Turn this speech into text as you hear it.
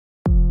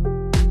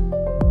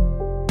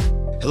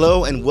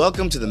Hello and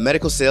welcome to the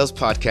Medical Sales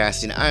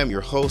Podcast, and I am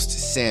your host,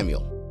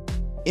 Samuel.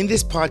 In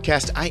this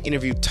podcast, I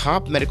interview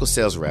top medical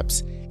sales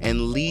reps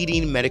and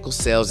leading medical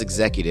sales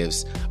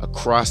executives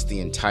across the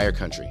entire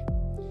country.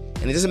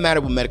 And it doesn't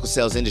matter what medical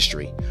sales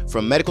industry,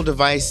 from medical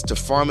device to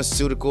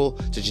pharmaceutical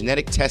to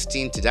genetic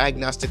testing to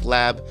diagnostic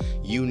lab,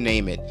 you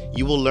name it,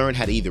 you will learn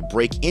how to either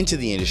break into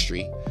the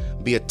industry,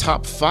 be a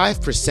top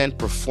 5%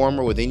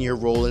 performer within your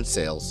role in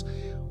sales,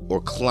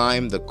 or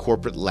climb the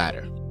corporate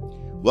ladder.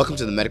 Welcome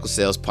to the Medical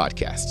Sales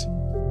Podcast.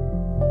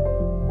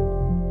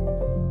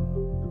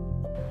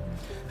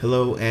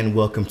 Hello and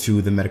welcome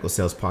to the Medical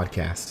Sales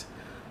Podcast.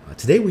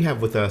 Today we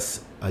have with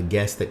us a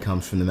guest that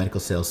comes from the medical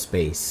sales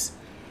space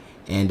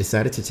and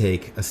decided to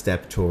take a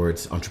step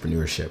towards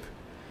entrepreneurship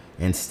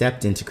and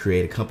stepped in to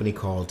create a company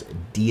called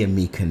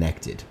DME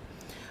Connected.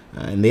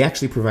 And they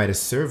actually provide a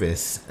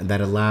service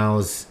that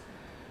allows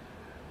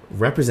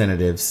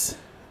representatives,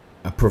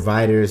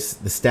 providers,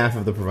 the staff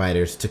of the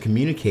providers to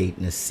communicate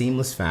in a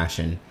seamless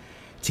fashion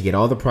to get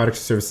all the products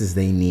and services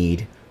they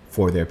need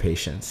for their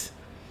patients.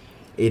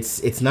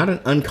 It's not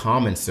an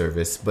uncommon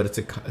service, but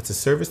it's a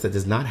service that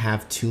does not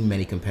have too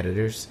many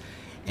competitors,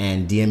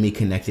 and DME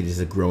Connected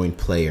is a growing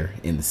player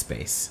in the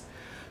space.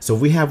 So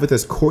we have with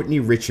us Courtney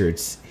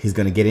Richards. He's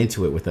going to get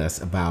into it with us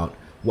about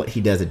what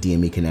he does at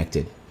DME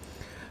Connected.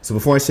 So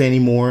before I say any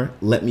more,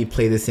 let me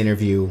play this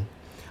interview.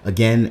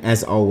 Again,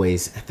 as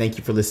always, thank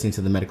you for listening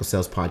to the Medical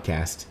Sales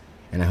Podcast,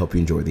 and I hope you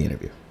enjoyed the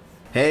interview.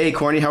 Hey,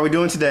 Courtney, how are we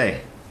doing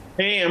today?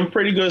 Hey, I'm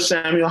pretty good,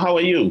 Samuel. How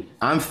are you?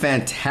 I'm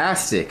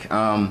fantastic.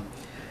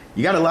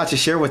 You got a lot to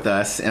share with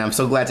us, and I'm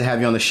so glad to have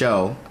you on the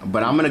show,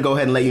 but I'm going to go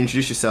ahead and let you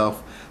introduce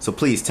yourself. So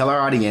please tell our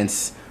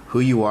audience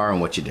who you are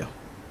and what you do.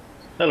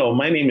 Hello,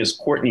 my name is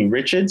Courtney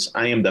Richards.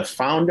 I am the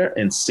founder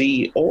and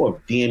CEO of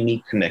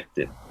DME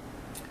Connected.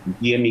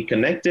 DME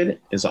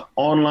Connected is an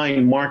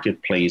online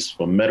marketplace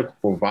for medical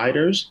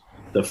providers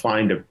to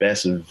find the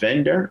best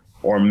vendor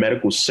or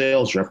medical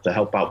sales rep to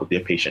help out with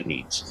their patient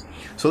needs.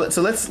 So let's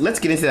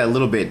get into that a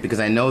little bit, because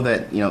I know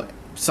that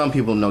some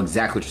people know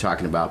exactly what you're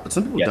talking about, but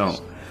some people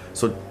don't.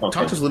 So talk to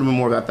us a little bit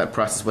more about that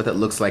process, what that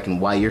looks like, and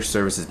why your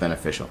service is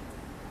beneficial.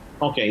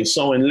 Okay,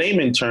 so in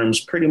layman terms,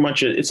 pretty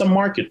much it's a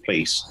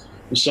marketplace.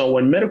 So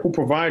when medical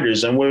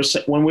providers, and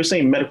when we're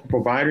saying medical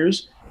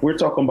providers, we're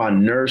talking about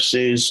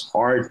nurses,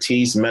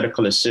 RTs,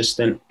 medical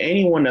assistant,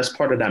 anyone that's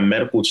part of that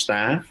medical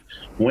staff.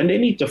 When they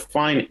need to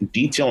find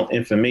detailed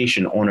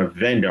information on a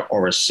vendor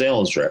or a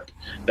sales rep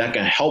that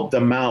can help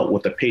them out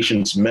with the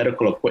patient's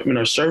medical equipment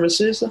or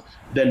services,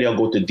 then they'll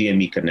go to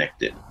DME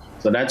Connected.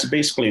 So that's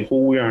basically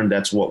who we are, and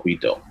that's what we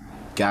do.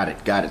 Got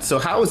it. So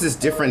how is this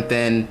different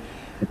than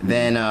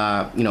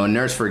a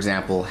nurse, for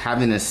example,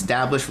 having an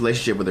established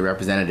relationship with a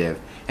representative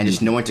and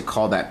just knowing to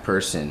call that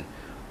person?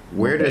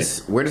 Where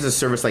does a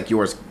service like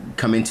yours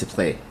come into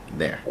play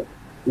there?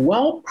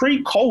 Well,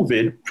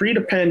 pre-COVID, pre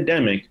the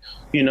pandemic,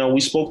 we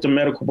spoke to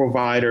medical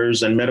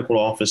providers and medical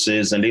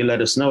offices, and they let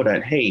us know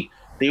that, hey,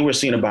 they were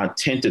seeing about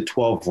 10 to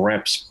 12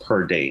 reps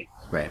per day.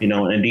 Right.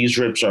 And these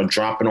reps are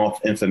dropping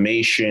off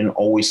information,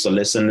 always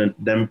soliciting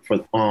them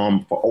for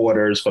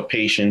orders for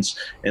patients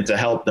and to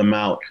help them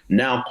out.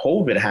 Now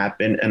COVID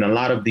happened, and a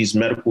lot of these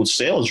medical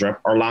sales reps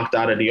are locked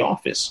out of the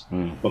office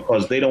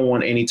because they don't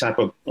want any type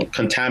of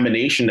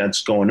contamination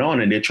that's going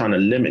on, and they're trying to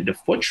limit the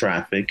foot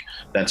traffic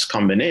that's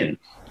coming in.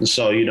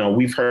 So,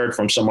 we've heard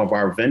from some of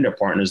our vendor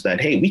partners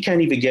that, hey, we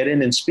can't even get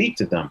in and speak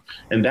to them.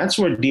 And that's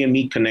where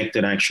DME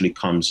Connected actually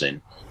comes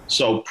in.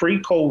 So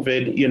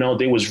pre-COVID,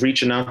 they was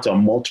reaching out to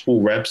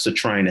multiple reps to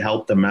try and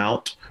help them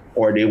out,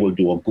 or they will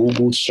do a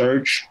Google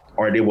search,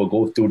 or they will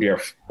go through their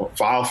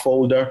file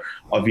folder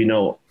of,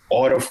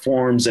 order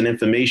forms and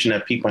information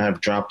that people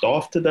have dropped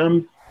off to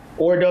them,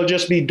 or they'll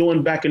just be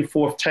doing back and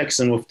forth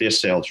texting with their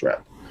sales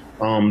rep.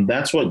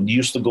 That's what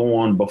used to go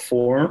on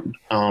before.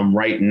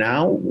 Right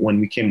now, when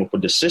we came up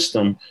with the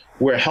system,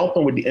 we're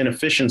helping with the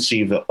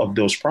inefficiency of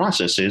those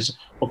processes,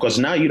 because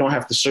now you don't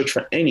have to search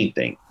for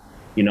anything.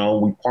 We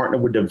partner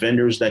with the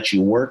vendors that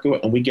you work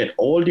with, and we get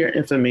all their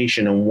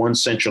information in one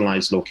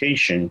centralized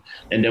location.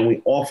 And then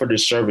we offer the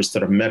service to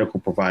the medical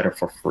provider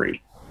for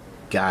free.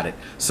 Got it.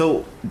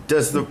 So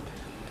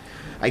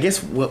I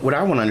guess what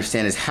I want to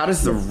understand is, how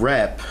does the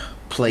rep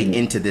play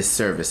into this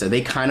service? Are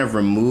they kind of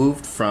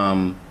removed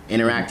from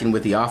interacting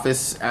with the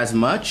office as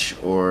much,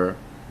 or?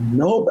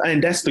 No,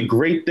 and that's the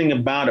great thing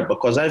about it,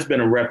 because I've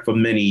been a rep for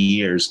many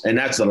years, and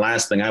that's the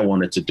last thing I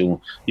wanted to do.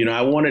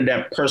 I wanted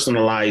that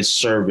personalized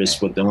service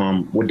with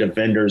the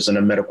vendors and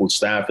the medical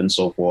staff and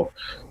so forth.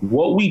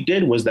 What we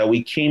did was that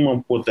we came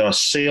up with a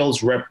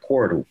sales rep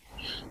portal.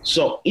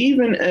 So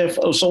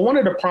one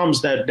of the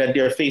problems that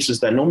they're facing is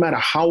that no matter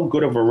how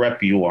good of a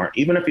rep you are,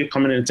 even if you're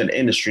coming into the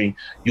industry,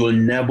 you'll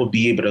never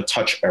be able to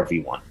touch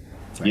everyone.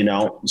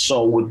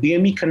 So with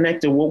DME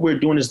Connected, what we're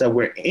doing is that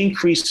we're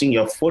increasing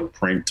your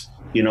footprint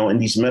in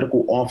these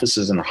medical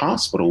offices and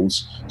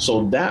hospitals.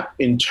 So that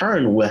in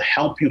turn will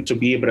help you to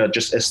be able to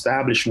just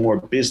establish more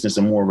business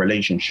and more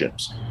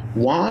relationships.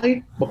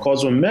 Why?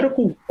 Because when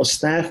medical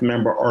staff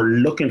members are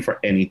looking for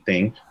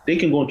anything, they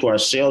can go into our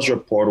sales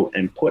rep portal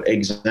and put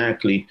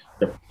exactly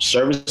the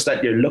service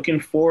that they're looking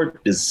for,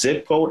 the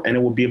zip code, and it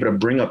will be able to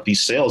bring up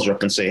these sales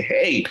rep and say,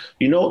 hey,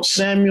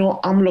 Samuel,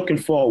 I'm looking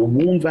for a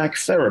wound vac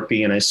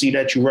therapy, and I see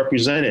that you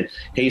represent it.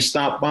 Hey,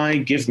 stop by,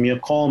 give me a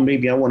call.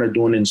 Maybe I want to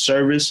do it in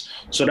service.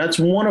 So that's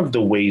one of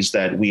the ways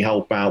that we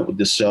help out with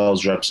the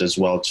sales reps as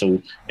well,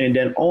 too. And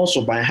then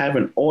also by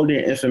having all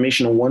their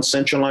information in one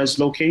centralized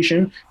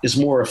location is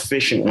more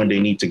efficient when they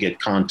need to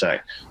get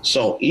contact.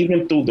 So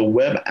even through the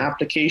web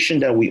application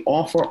that we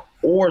offer,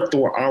 or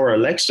through our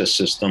Alexa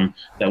system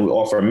that we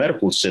offer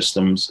medical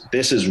systems,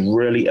 this is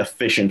really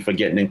efficient for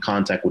getting in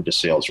contact with the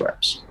sales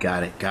reps.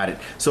 Got it.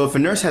 So if a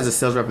nurse has a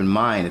sales rep in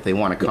mind that they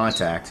want to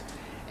contact,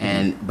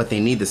 but they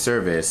need the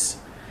service,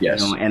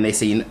 yes, and they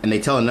say, and they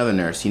tell another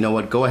nurse,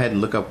 go ahead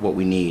and look up what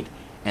we need,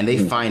 and they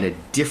find a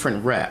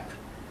different rep.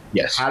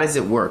 Yes. How does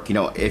it work?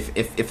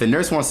 If the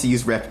nurse wants to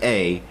use rep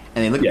A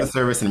and they look at the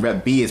service and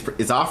rep B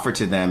is offered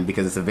to them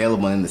because it's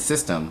available in the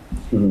system,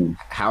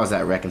 how is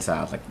that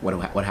reconciled? Like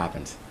what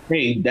happens?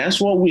 Hey, that's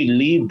what we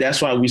leave.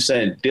 That's why we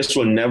said this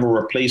will never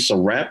replace a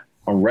rep.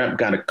 A rep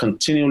got to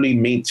continually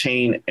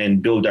maintain and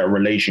build that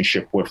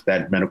relationship with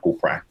that medical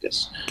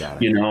practice.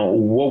 Got it.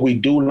 What we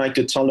do like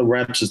to tell the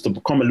reps is to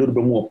become a little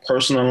bit more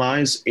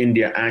personalized in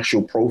their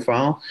actual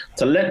profile,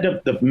 to let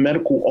the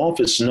medical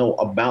office know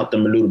about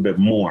them a little bit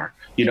more.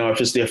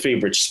 If it's their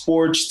favorite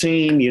sports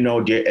team,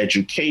 their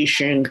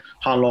education,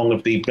 how long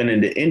have they been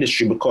in the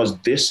industry, because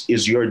this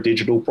is your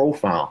digital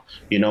profile.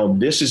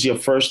 This is your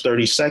first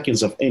 30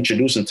 seconds of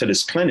introducing to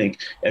this clinic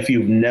if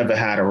you've never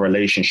had a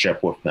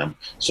relationship with them.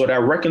 So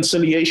that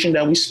reconciliation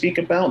that we speak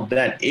about,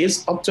 that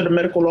is up to the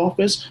medical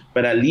office,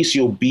 but at least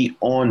you'll be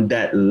on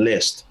that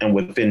list and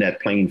within that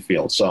playing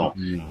field. So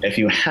if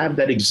you have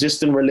that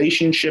existing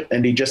relationship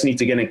and they just need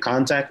to get in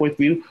contact with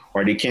you,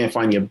 or they can't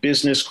find your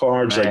business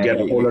cards or get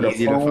a hold of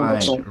the phone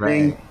or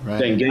something,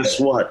 then guess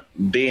what?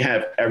 They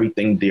have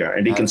everything there,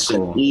 and they can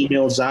send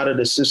emails out of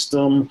the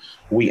system.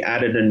 We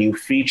added a new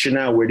feature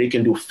now where they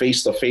can do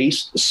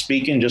face-to-face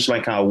speaking, just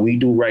like how we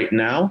do right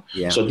now.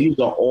 Yeah. So these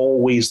are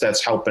all ways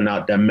that's helping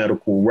out that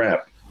medical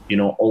rep,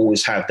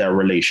 always have that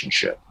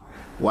relationship.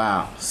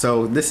 Wow.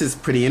 So this is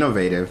pretty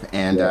innovative,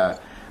 and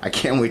I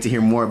can't wait to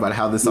hear more about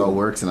how this all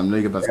works, and I'm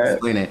really about to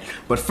explain it.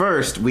 But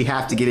first, we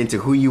have to get into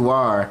who you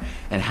are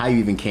and how you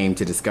even came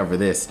to discover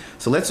this.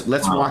 So let's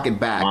walk it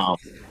back.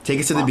 Take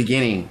us to the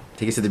beginning.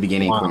 Take us to the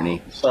beginning,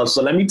 Courtney.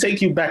 So let me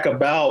take you back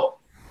about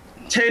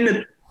 10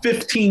 to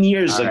 15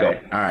 years ago.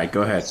 All right,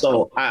 go ahead.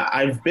 So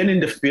I've been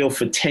in the field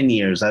for 10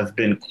 years. I've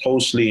been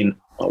closely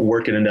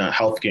working in the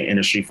healthcare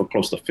industry for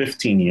close to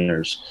 15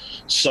 years.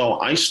 So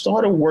I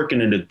started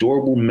working in the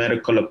durable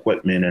medical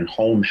equipment and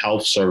home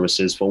health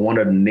services for one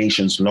of the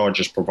nation's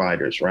largest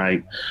providers,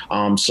 right?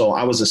 So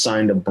I was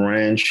assigned a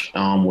branch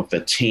with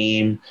a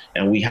team,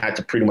 and we had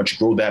to pretty much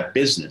grow that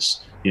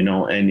business.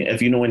 And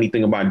if you know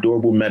anything about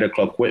durable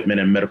medical equipment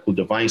and medical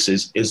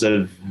devices, it's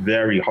a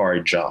very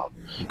hard job.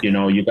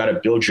 You got to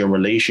build your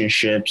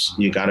relationships.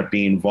 You got to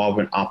be involved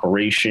in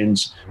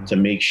operations to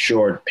make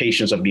sure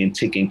patients are being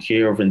taken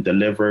care of and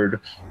delivered.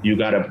 You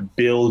got to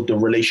build the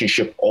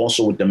relationship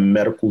also with the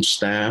medical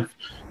staff.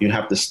 You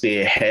have to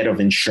stay ahead of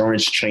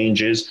insurance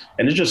changes.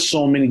 And there's just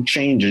so many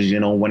changes.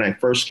 When I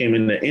first came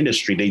in the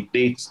industry,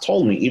 they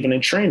told me, even in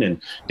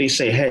training, they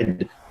say,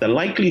 hey, the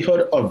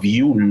likelihood of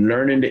you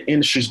learning the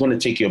industry is going to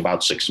take you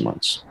about 6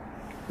 months,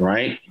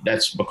 right?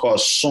 That's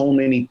because so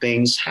many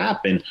things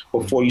happen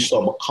before you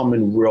start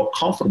becoming real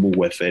comfortable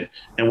with it.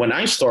 And when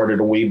I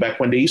started way back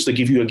when, they used to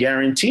give you a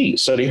guarantee.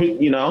 So they,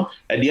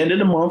 at the end of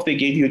the month, they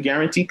gave you a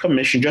guaranteed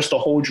commission just to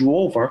hold you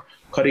over,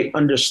 because they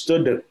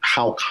understood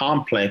how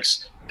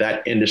complex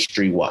that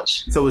industry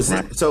was. So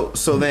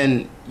so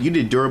then you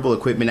did durable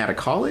equipment out of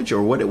college,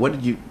 or what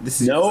did you?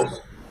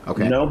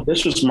 No,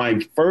 this was my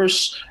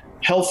first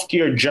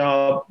healthcare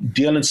job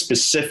dealing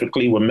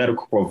specifically with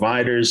medical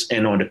providers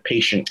and on the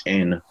patient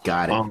end.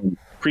 Got it.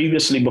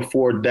 Previously,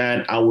 before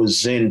that, I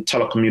was in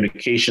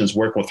telecommunications,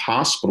 working with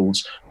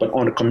hospitals, but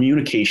on the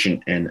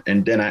communication end.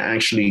 And then I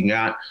actually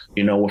got,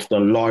 with the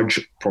large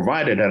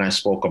provider that I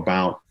spoke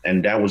about.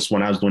 And that was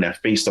when I was doing that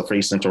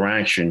face-to-face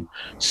interaction,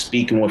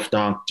 speaking with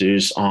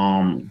doctors,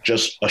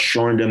 just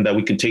assuring them that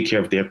we can take care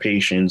of their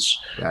patients,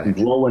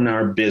 growing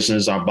our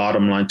business, our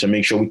bottom line, to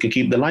make sure we can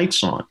keep the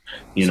lights on,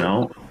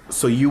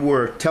 So you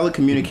were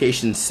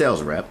telecommunications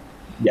sales rep.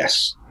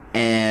 Yes.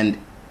 And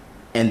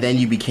then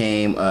you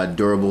became a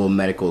durable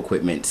medical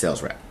equipment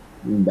sales rep.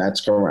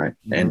 That's correct.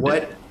 And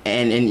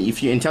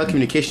if you're in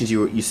telecommunications,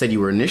 you said you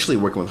were initially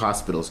working with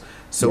hospitals.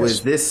 So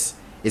is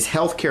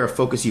healthcare a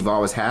focus you've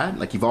always had?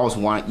 Like you've always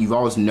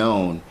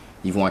known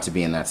you want to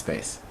be in that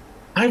space?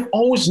 I've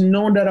always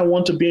known that I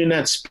want to be in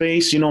that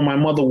space. My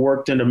mother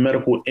worked in the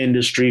medical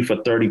industry for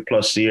 30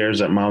 plus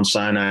years at Mount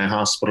Sinai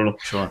Hospital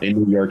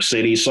in New York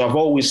City. So I've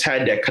always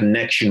had that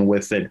connection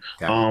with it.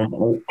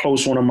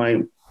 Close one of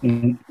my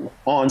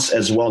aunts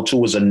as well too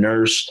was a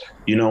nurse,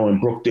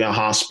 in Brookdale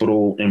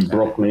Hospital in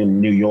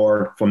Brooklyn, New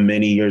York for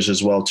many years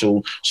as well,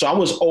 too. So I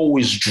was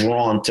always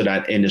drawn to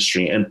that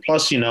industry. And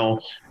plus,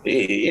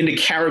 in the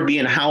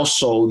Caribbean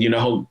household,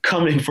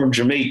 coming from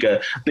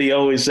Jamaica, they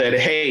always said,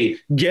 hey,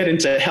 get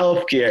into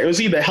healthcare. It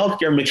was either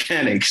healthcare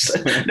mechanics.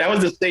 That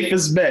was the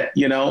safest bet,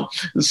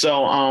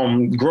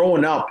 So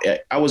growing up,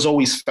 I was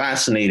always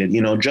fascinated,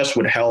 just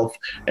with health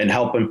and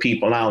helping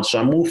people out. So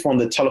I moved from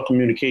the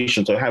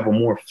telecommunications to have a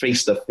more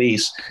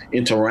face-to-face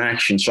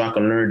interaction so I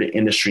can learn the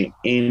industry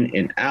in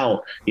and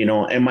out,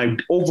 and my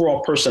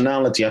overall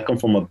personality, I come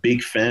from a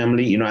big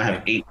family. I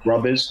have 8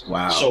 brothers.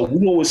 Wow. So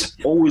we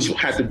always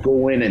had to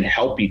go in and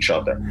help each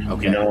other,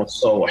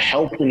 so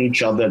helping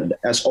each other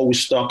has always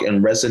stuck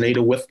and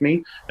resonated with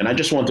me. And I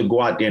just want to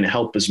go out there and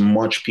help as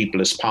much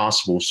people as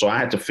possible. So I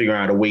had to figure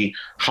out a way,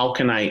 how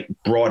can I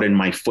broaden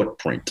my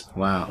footprint?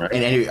 Wow. Right?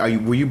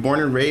 And were you born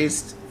and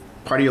raised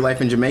part of your life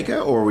in Jamaica,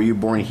 or were you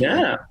born here?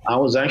 Yeah, I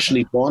was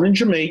actually born in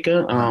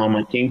Jamaica.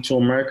 I came to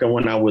America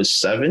when I was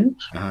 7,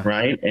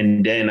 right?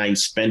 And then I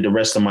spent the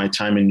rest of my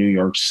time in New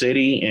York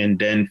City. And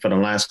then for the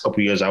last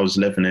couple of years, I was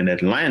living in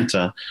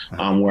Atlanta,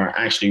 where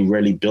I actually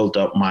really built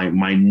up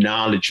my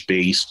knowledge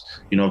base,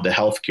 of the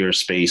healthcare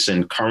space.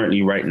 And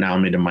currently right now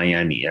I'm in the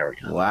Miami area.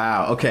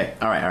 Wow. Okay.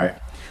 All right.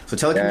 So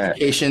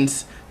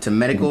telecommunications to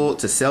medical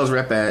to sales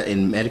rep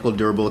in medical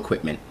durable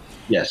equipment.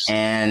 Yes.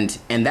 And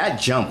that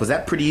jump, was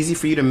that pretty easy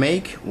for you to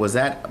make? Was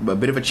that a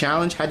bit of a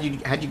challenge? How'd you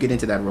get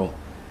into that role?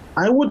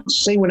 I would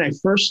say when I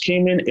first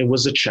came in, it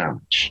was a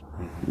challenge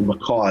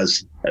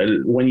because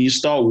when you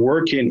start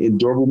working in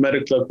durable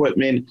medical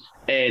equipment,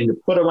 and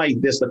put it like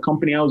this, the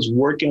company I was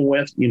working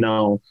with,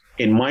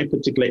 in my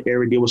particular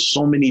area, there were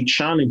so many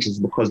challenges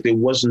because there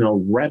wasn't a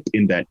rep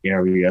in that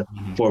area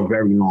for a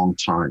very long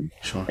time.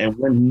 Sure. And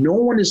when no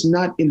one is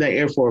not in that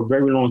area for a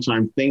very long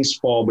time, things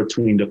fall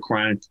between the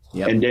cracks,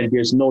 and then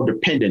there's no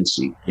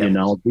dependency.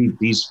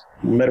 These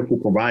medical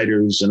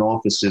providers and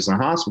offices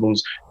and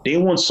hospitals, they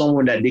want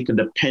someone that they can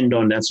depend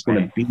on that's going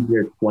to be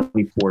there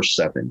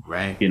 24/7.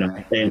 Right.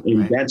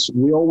 And that's,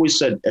 we always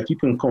said, if you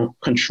can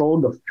control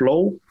the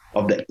flow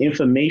of the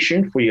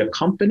information for your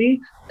company,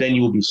 then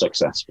you will be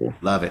successful.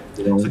 Love it.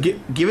 So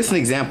give us an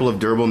example of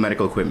durable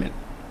medical equipment.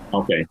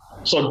 Okay.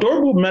 So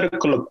durable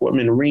medical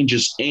equipment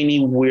ranges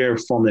anywhere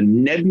from a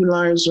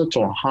nebulizer to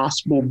a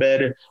hospital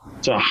bed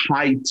to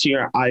high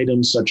tier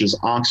items such as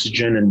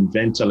oxygen and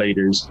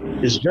ventilators.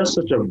 It's just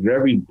such a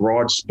very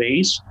broad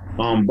space.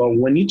 But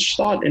when you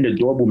start in the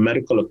durable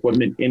medical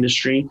equipment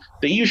industry,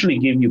 they usually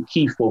give you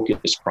key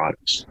focus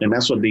products. And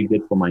that's what they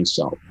did for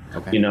myself.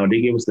 Okay.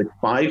 They gave us the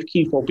 5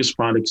 key focus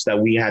products that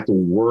we had to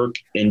work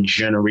and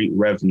generate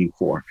revenue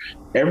for.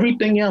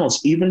 Everything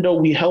else, even though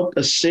we helped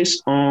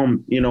assist,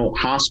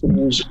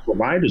 hospitals,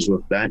 providers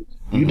with that,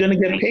 you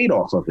didn't get paid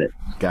off of it.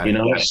 Got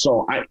it.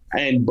 So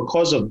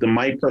because of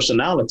my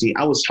personality,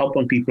 I was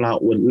helping people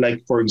out with,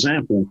 like, for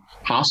example,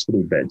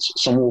 hospital beds.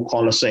 Someone will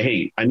call and say,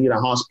 hey, I need a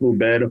hospital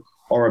bed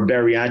or a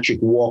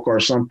bariatric walker or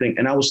something.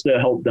 And I would still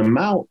help them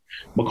out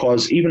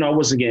because even though I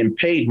wasn't getting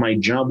paid, my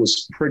job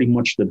was pretty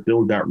much to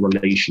build that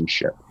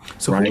relationship.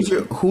 So right?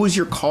 who's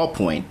your call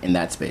point in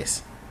that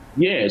space?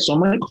 Yeah, so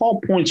my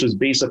call points was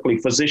basically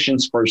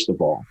physicians, first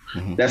of all.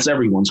 That's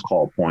everyone's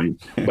call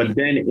point. But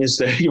then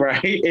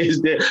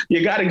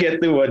you got to get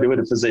through with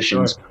the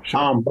physicians.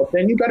 Sure. But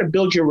then you got to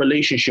build your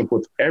relationship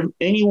with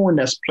anyone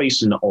that's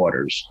placing the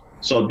orders.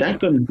 So that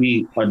could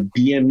be a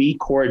DME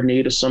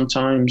coordinator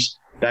sometimes.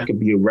 That could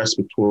be a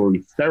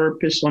respiratory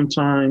therapist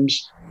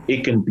sometimes.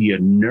 It can be a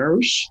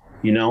nurse,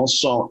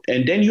 So,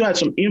 and then you had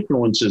some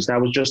influencers that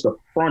was just the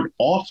front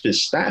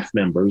office staff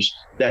members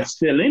that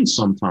fill in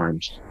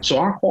sometimes. So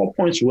our call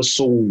points was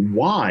so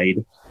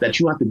wide that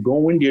you have to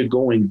go in there,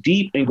 go in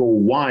deep and go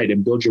wide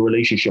and build your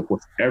relationship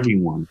with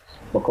everyone.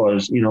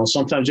 Because,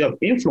 sometimes you have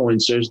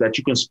influencers that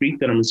you can speak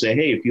to them and say,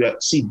 hey, if you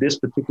see this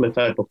particular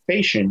type of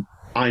patient,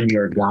 I'm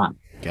your guy.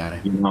 Got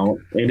it.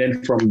 And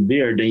then from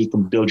there, then you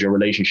can build your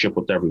relationship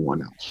with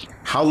everyone else.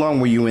 How long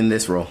were you in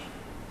this role?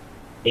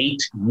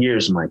 8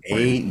 years, my friend.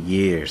 8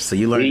 years. So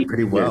you learned it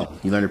pretty well.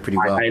 You learned it pretty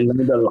well.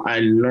 I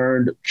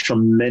learned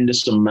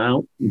tremendous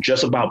amount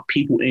just about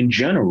people in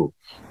general.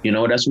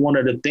 That's one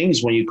of the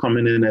things when you're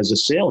coming in as a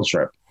sales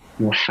rep.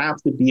 You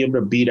have to be able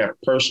to be that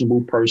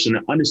personable person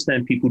and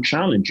understand people's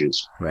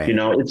challenges. Right.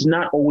 It's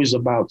not always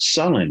about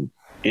selling.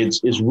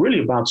 It's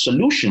really about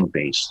solution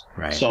based.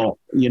 Right. So,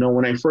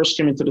 when I first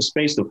came into the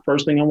space, the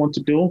first thing I want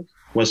to do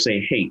was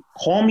say, hey,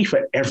 call me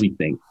for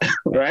everything.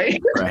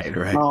 Right.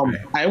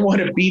 I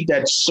want to be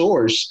that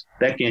source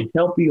that can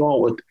help you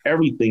all with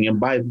everything. And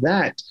by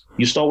that,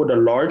 you start with a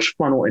large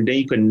funnel and then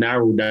you can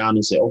narrow down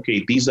and say,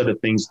 okay, these are the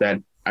things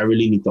that I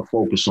really need to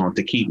focus on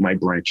to keep my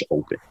branch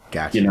open.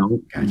 Gotcha.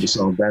 Gotcha.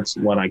 So that's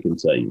what I can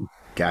tell you.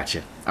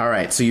 Gotcha. All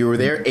right. So you were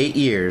there 8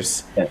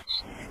 years. Yes.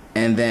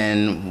 And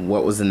then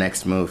what was the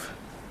next move?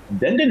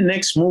 Then the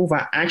next move,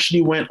 I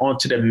actually went on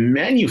to the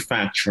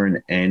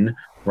manufacturing end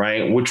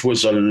right, which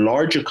was a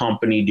larger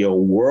company. They're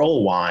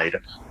worldwide,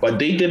 but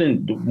they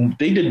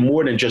did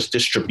more than just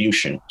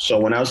distribution. So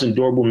when I was in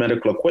durable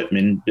medical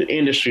equipment, the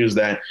industry is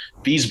that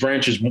these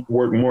branches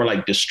work more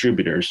like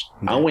distributors.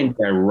 I went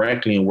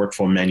directly and worked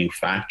for a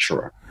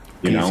manufacturer.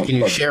 Can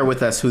you share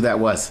with us who that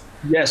was?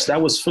 Yes,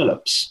 that was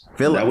Philips.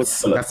 Philips. That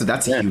was Philips.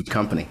 That's a huge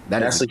company.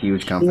 That's a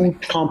huge company.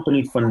 Huge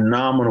company,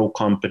 phenomenal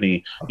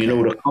company. Okay.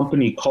 The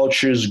company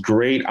culture is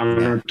great. I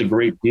learned a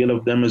great deal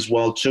of them as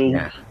well too.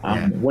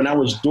 When I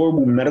was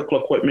durable medical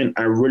equipment,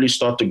 I really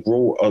started to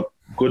grow a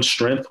good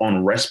strength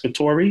on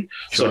respiratory.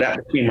 Sure. So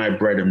that became my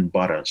bread and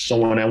butter. So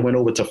when I went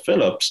over to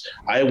Philips,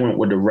 I went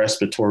with the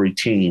respiratory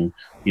team,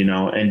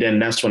 and then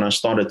that's when I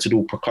started to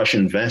do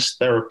percussion vest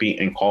therapy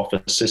and cough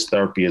assist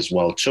therapy as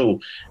well too.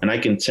 And I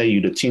can tell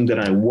you the team that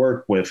I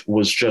worked with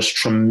was just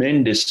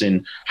tremendous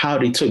in how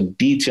they took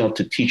detail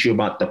to teach you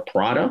about the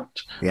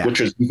product,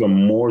 which is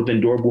even more than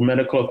durable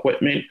medical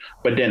equipment,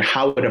 but then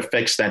how it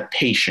affects that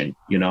patient,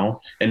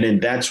 and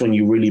then that's when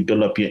you really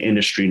build up your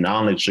industry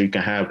knowledge so you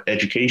can have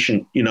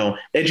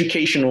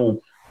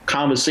educational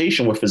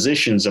conversation with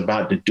physicians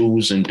about the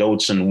do's and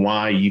don'ts and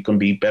why you can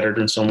be better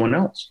than someone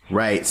else.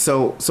 Right.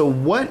 So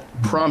what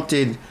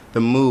prompted the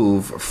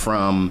move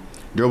from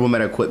durable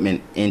medical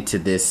equipment into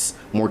this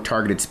more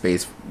targeted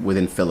space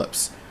within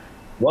Philips?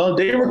 Well,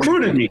 they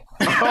recruited me.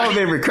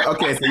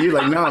 Okay, so you're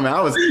like, no, man,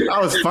 I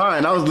was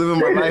fine. I was living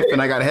my life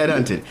and I got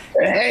headhunted.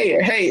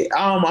 Hey,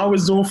 I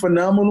was doing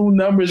phenomenal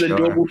numbers at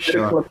durable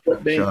medical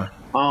equipment. Sure.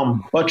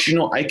 But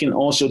I can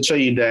also tell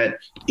you that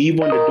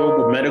even the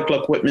durable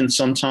medical equipment,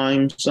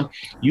 sometimes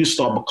you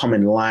start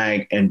becoming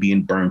lag and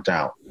being burnt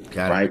out,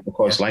 right?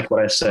 Because like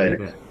what I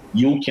said,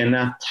 you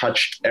cannot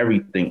touch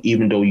everything,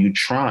 even though you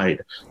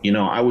tried.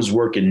 I was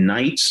working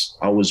nights,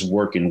 I was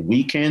working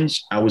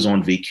weekends, I was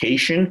on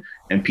vacation,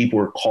 and people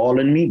were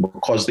calling me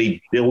because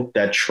they built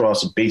that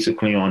trust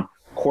basically on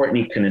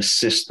Courtney can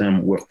assist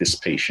them with this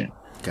patient.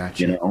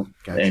 Gotcha.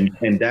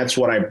 And that's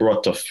what I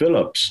brought to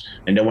Philips.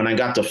 And then when I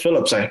got to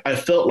Philips, I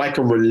felt like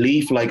a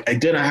relief, like I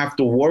didn't have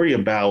to worry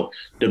about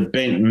the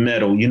bent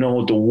metal,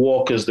 the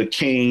walkers, the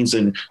canes.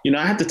 And,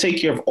 I had to take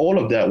care of all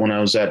of that when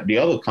I was at the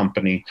other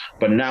company.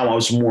 But now I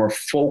was more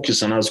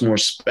focused and I was more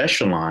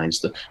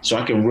specialized. So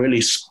I can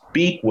really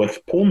speak with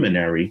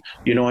pulmonary,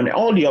 and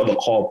all the other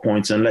call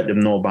points and let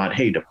them know about,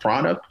 hey, the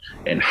product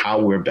and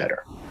how we're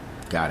better.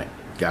 Got it.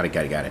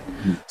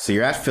 So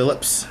you're at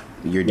Philips,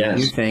 you're doing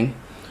your thing.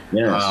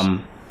 Yes.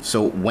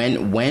 So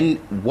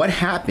what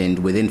happened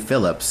within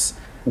Philips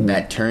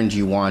that turned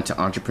you on to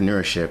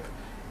entrepreneurship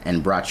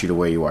and brought you to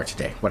where you are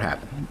today? What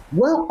happened?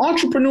 Well,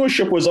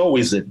 entrepreneurship was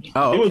always in me.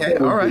 Oh, okay.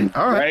 All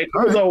right. It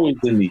was always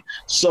in me.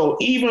 So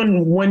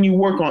even when you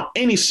work on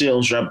any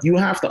sales rep, you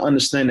have to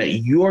understand that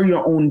you're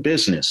your own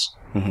business.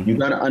 Mm-hmm. You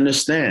got to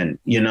understand,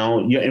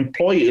 your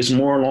employee is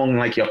more along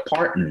like your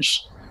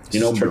partners.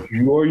 But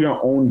you're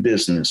your own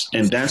business.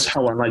 And that's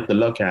how I like to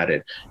look at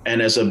it.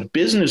 And as a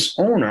business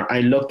owner, I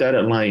looked at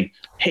it like,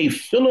 hey,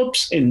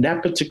 Philips in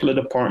that particular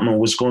department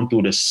was going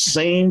through the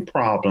same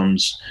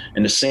problems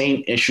and the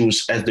same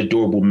issues as the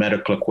durable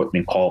medical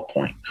equipment call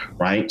point,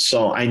 right?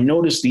 So I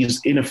noticed these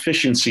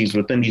inefficiencies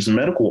within these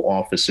medical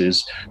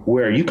offices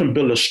where you can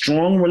build a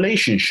strong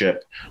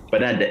relationship,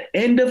 but at the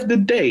end of the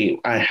day,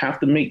 I have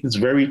to make this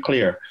very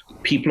clear.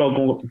 People are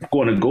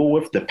going to go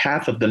with the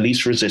path of the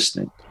least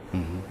resistant.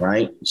 Mm-hmm.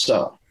 Right.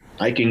 So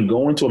I can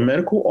go into a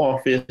medical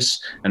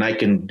office and I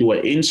can do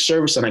an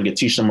in-service and I can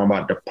teach them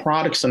about the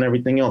products and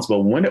everything else. But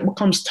when it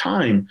becomes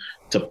time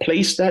to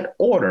place that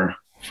order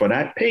for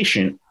that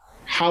patient,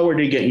 how are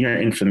they getting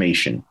your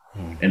information?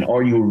 Mm-hmm. And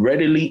are you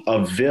readily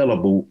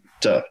available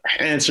to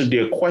answer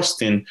their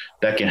question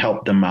that can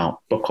help them out?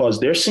 Because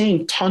they're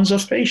seeing tons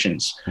of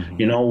patients.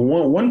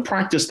 Mm-hmm. One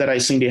practice that I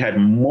seen, they had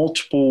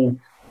multiple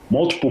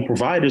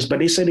providers, but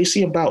they said they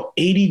see about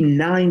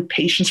 89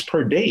 patients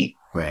per day.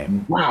 Right.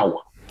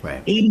 Wow.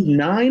 Right.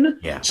 89?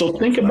 Yeah. So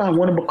think about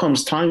when it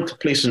becomes time to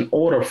place an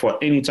order for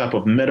any type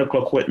of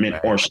medical equipment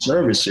or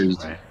services.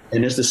 Right.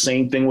 And it's the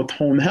same thing with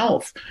home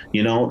health.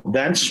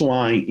 That's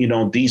why,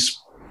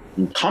 these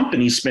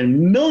companies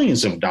spend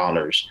millions of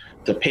dollars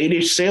to pay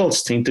their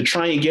sales team to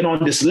try and get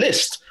on this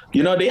list.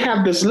 They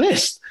have this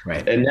list.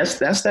 Right. And that's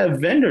that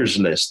vendors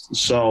list.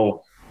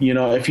 So,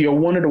 if you're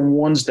one of the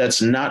ones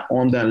that's not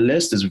on that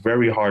list, it's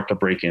very hard to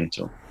break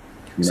into.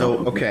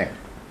 Okay.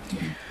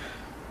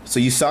 So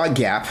you saw a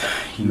gap,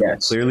 you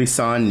clearly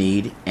saw a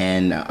need,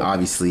 and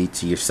obviously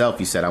to yourself,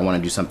 you said, I want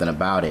to do something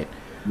about it.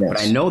 Yes.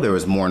 But I know there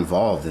was more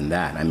involved than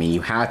that. I mean,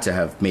 you had to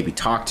have maybe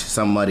talked to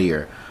somebody,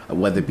 or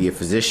whether it be a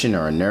physician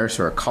or a nurse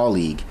or a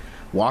colleague.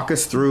 Walk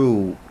us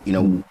through,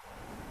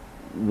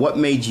 what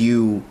made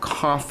you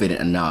confident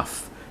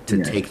enough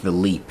to take the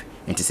leap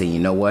and to say, you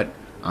know what,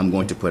 I'm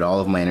going to put all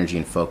of my energy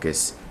and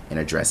focus in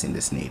addressing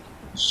this need.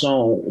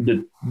 So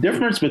the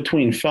difference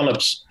between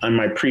Philips and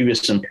my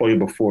previous employer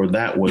before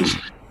that was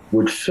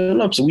with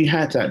Philips, we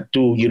had to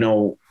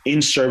do, in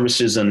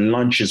services and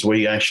lunches where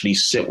you actually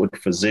sit with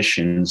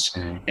physicians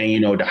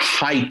and, the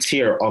high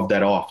tier of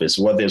that office,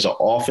 whether there's an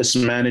office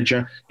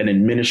manager, an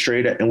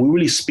administrator, and we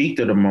really speak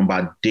to them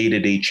about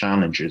day-to-day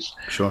challenges.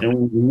 Sure.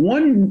 And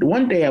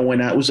one day I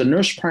went out, it was a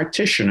nurse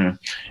practitioner,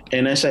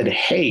 and I said,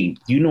 hey,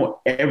 you know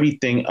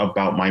everything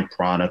about my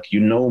product. You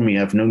know me.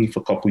 I've known you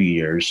for a couple of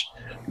years.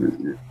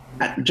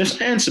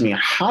 Just answer me.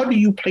 How do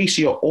you place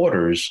your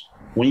orders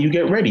when you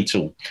get ready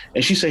to?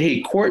 And she said,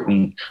 hey,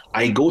 Courtney,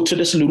 I go to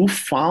this little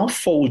file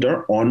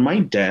folder on my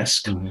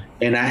desk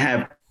and I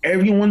have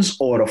everyone's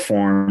order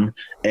form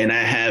and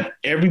I have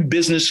every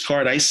business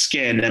card. I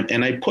scan them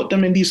and I put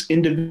them in these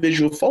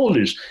individual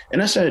folders.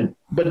 And I said,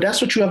 but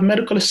that's what you have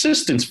medical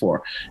assistants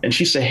for. And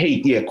she said,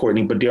 hey, yeah,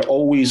 Courtney, but they're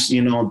always,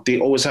 they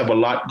always have a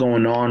lot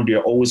going on. They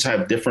always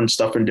have different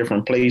stuff in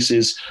different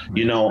places.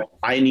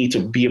 I need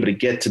to be able to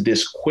get to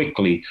this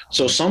quickly.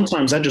 So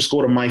sometimes I just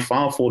go to my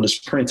file folders,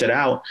 print it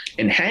out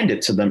and hand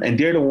it to them. And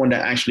they're the one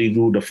that actually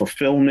do the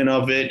fulfillment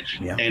of it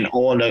and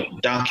all the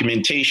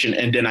documentation.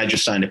 And then I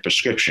just sign the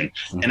prescription.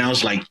 And I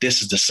was like,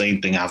 this is the same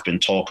thing I've been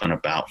talking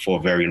about for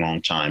a very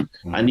long time.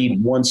 I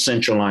need one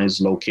centralized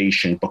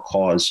location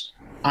because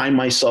I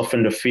myself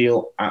in the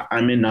field,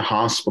 I'm in the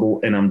hospital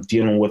and I'm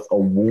dealing with a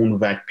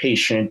wound vac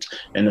patient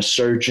and a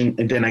surgeon.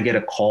 And then I get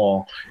a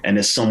call and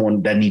it's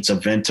someone that needs a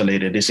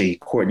ventilator. They say,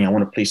 Courtney, I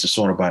want to place this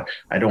order, but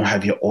I don't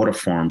have your order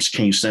forms.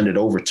 Can you send it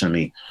over to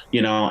me?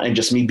 And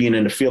just me being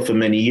in the field for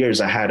many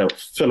years, I had a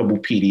fillable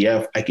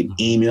PDF. I could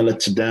email it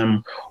to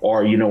them.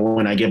 Or,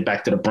 when I get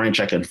back to the branch,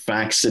 I can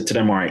fax it to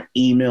them or I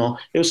email.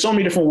 There was so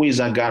many different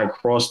ways I got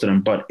across to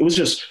them, but it was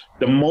just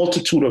the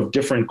multitude of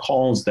different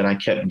calls that I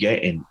kept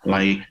getting.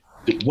 Like,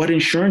 what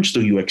insurance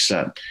do you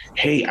accept?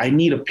 Hey, I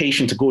need a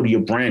patient to go to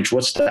your branch.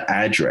 What's the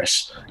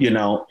address?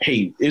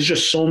 Hey, it's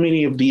just so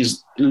many of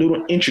these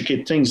little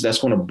intricate things that's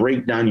going to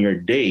break down your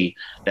day.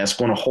 That's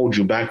going to hold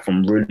you back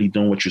from really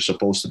doing what you're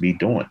supposed to be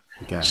doing.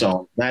 Okay.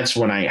 So that's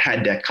when I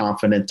had that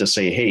confidence to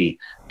say, hey,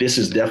 this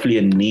is definitely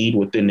a need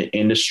within the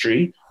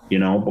industry.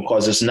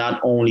 Because it's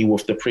not only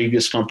with the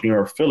previous company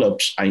or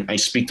Philips, I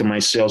speak to my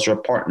sales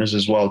rep partners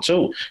as well,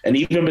 too. And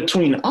even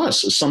between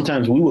us,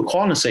 sometimes we would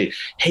call and say,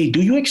 hey,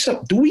 do we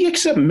accept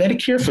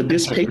Medicare for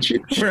this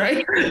patient?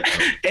 Right.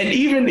 And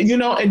even,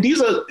 and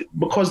these are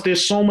because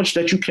there's so much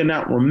that you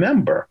cannot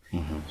remember,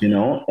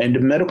 and the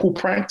medical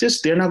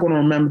practice, they're not going to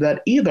remember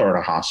that either at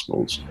the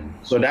hospitals.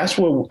 So that's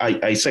where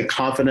I say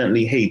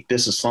confidently, hey,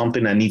 this is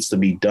something that needs to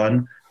be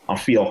done. I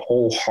feel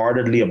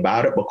wholeheartedly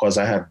about it because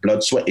I have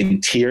blood, sweat,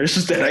 and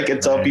tears that I can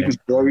tell people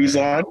stories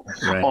on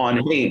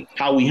hey,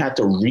 how we had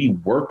to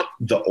rework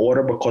the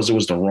order because it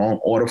was the wrong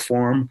order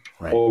form,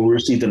 or we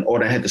received an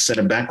order, I had to send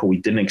it back, or we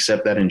didn't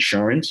accept that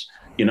insurance.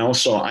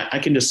 So I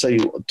can just tell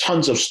you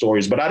tons of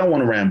stories, but I don't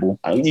want to ramble.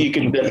 You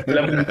can let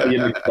me tell you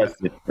the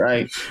question,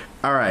 right?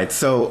 All right.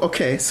 So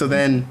okay. So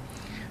then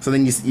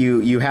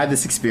you had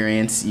this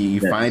experience.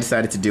 You finally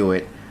decided to do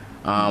it.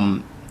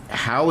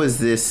 How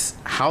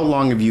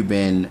long have you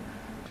been?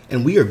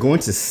 And we are going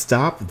to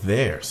stop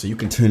there so you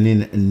can tune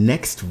in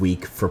next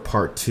week for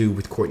part 2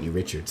 with Courtney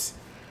Richards.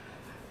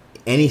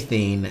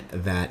 Anything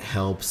that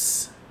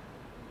helps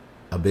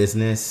a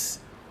business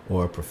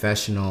or a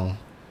professional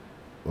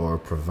or a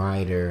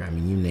provider,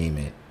 you name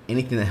it,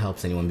 anything that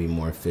helps anyone be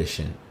more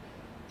efficient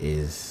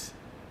is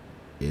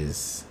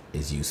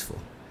useful.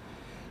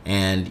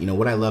 And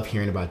what I love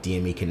hearing about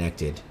DME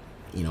Connected,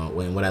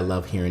 what I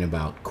love hearing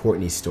about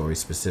Courtney's story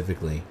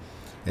specifically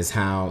is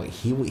how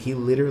he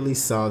literally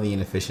saw the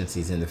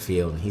inefficiencies in the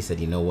field and he said,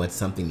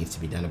 something needs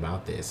to be done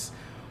about this.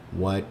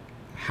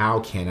 How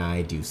can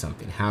I do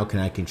something? How can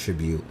I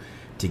contribute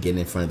to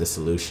getting in front of the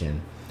solution?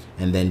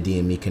 And then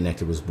DME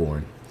Connected was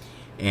born.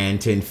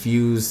 And to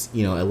infuse,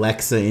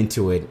 Alexa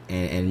into it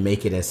and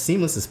make it as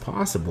seamless as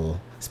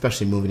possible,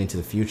 especially moving into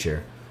the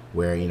future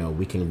where,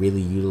 we can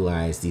really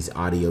utilize these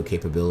audio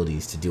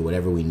capabilities to do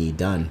whatever we need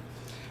done.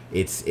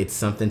 It's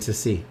something to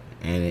see,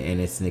 and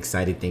it's an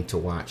exciting thing to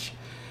watch.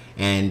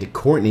 And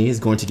Courtney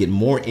is going to get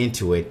more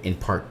into it in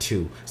part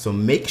 2. So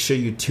make sure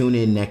you tune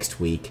in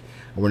next week.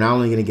 We're not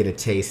only going to get a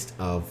taste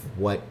of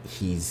what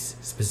he's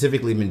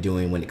specifically been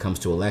doing when it comes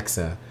to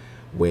Alexa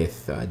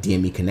with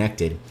DME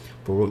Connected,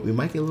 but we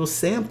might get a little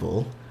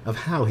sample of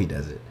how he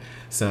does it.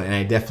 And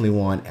I definitely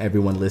want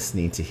everyone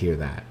listening to hear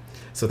that.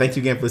 So thank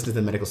you again for listening to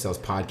the Medical Sales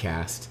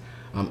Podcast.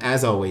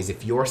 As always,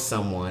 if you're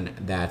someone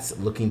that's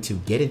looking to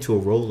get into a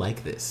role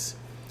like this,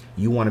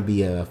 you want to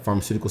be a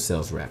pharmaceutical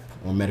sales rep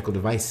or medical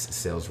device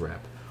sales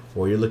rep,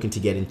 or you're looking to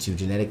get into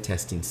genetic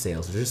testing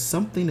sales, or there's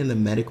something in the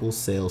medical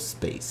sales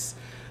space,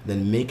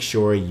 then make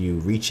sure you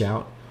reach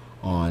out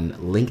on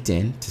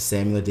LinkedIn to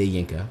Samuel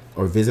Adeyinka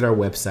or visit our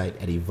website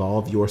at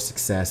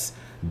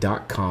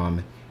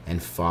evolveyoursuccess.com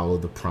and follow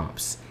the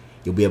prompts.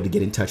 You'll be able to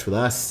get in touch with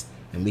us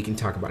and we can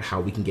talk about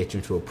how we can get you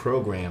into a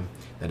program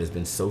that has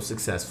been so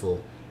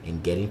successful in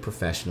getting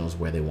professionals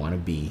where they want to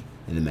be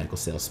in the medical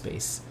sales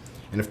space.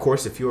 And of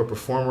course, if you're a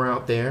performer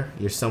out there,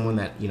 you're someone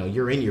that,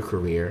 you're in your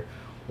career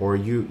or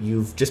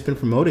you've just been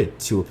promoted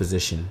to a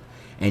position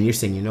and you're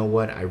saying, you know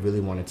what, I really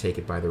want to take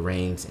it by the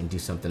reins and do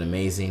something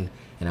amazing,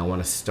 and I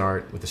want to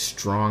start with a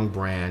strong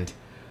brand,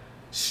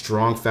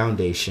 strong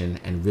foundation,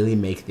 and really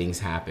make things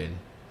happen,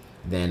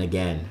 then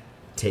again,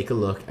 take a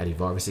look at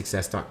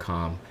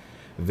evolveyoursuccess.com,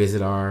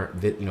 visit our,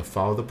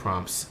 follow the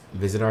prompts,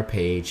 visit our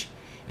page,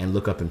 and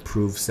look up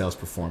improved sales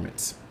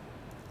performance.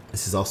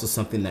 This is also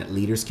something that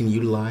leaders can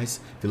utilize.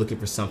 If you're looking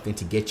for something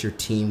to get your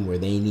team where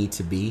they need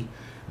to be,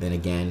 then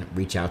again,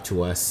 reach out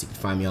to us. You can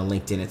find me on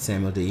LinkedIn at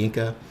Samuel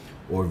DeYinka,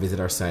 or visit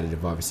our site at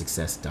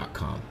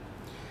evolveyoursuccess.com.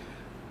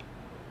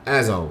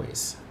 As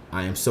always,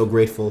 I am so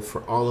grateful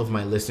for all of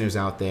my listeners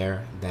out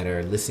there that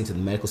are listening to the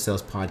Medical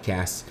Sales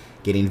Podcast,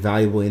 getting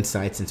valuable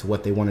insights into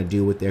what they want to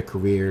do with their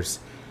careers,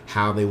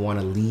 how they want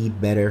to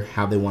lead better,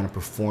 how they want to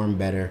perform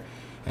better,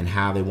 and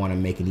how they want to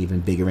make an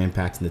even bigger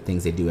impact in the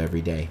things they do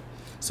every day.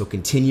 So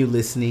continue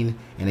listening,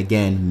 and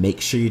again,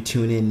 make sure you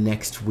tune in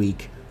next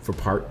week for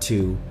part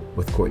 2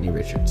 with Courtney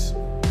Richards.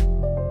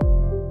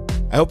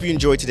 I hope you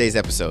enjoyed today's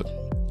episode.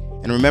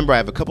 And remember, I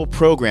have a couple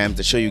programs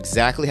that show you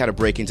exactly how to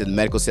break into the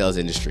medical sales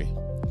industry,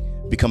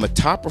 become a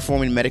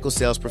top-performing medical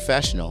sales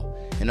professional,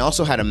 and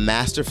also how to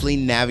masterfully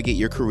navigate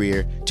your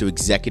career to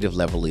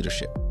executive-level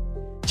leadership.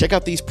 Check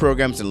out these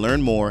programs and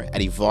learn more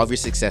at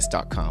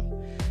evolveyoursuccess.com.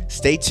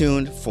 Stay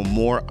tuned for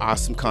more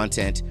awesome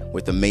content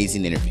with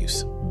amazing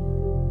interviews.